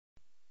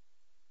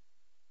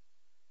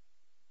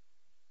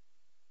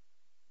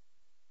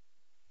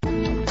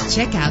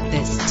Check out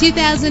this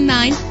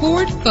 2009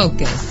 Ford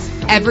Focus.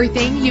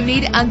 Everything you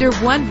need under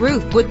one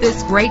roof with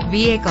this great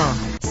vehicle.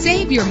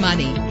 Save your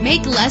money.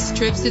 Make less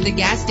trips to the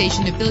gas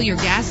station to fill your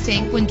gas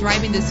tank when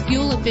driving this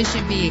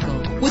fuel-efficient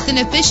vehicle. With an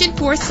efficient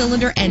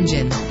 4-cylinder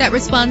engine that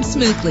responds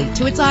smoothly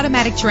to its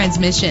automatic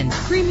transmission,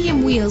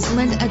 premium wheels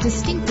lend a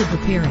distinctive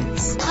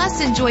appearance.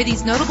 Plus, enjoy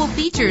these notable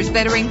features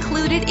that are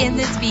included in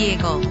this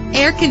vehicle: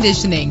 air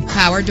conditioning,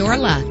 power door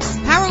locks,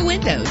 power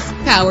windows,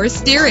 power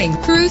steering,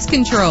 cruise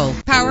control,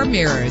 power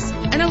mirrors,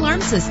 an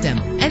alarm system,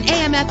 an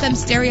AM/FM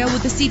stereo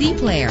with a CD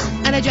player,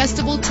 an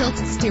adjustable tilt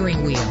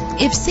steering wheel.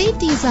 If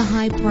safety is a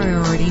high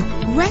priority,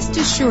 rest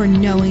assured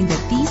knowing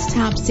that these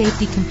top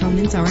safety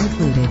components are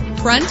included: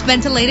 front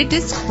ventilated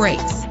disc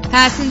brakes,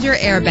 passenger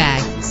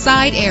airbag,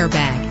 side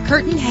airbag,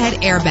 curtain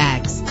head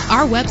airbags.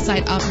 Our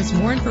website offers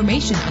more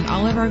information on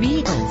all of our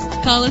vehicles.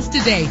 Call us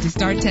today to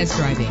start test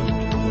driving.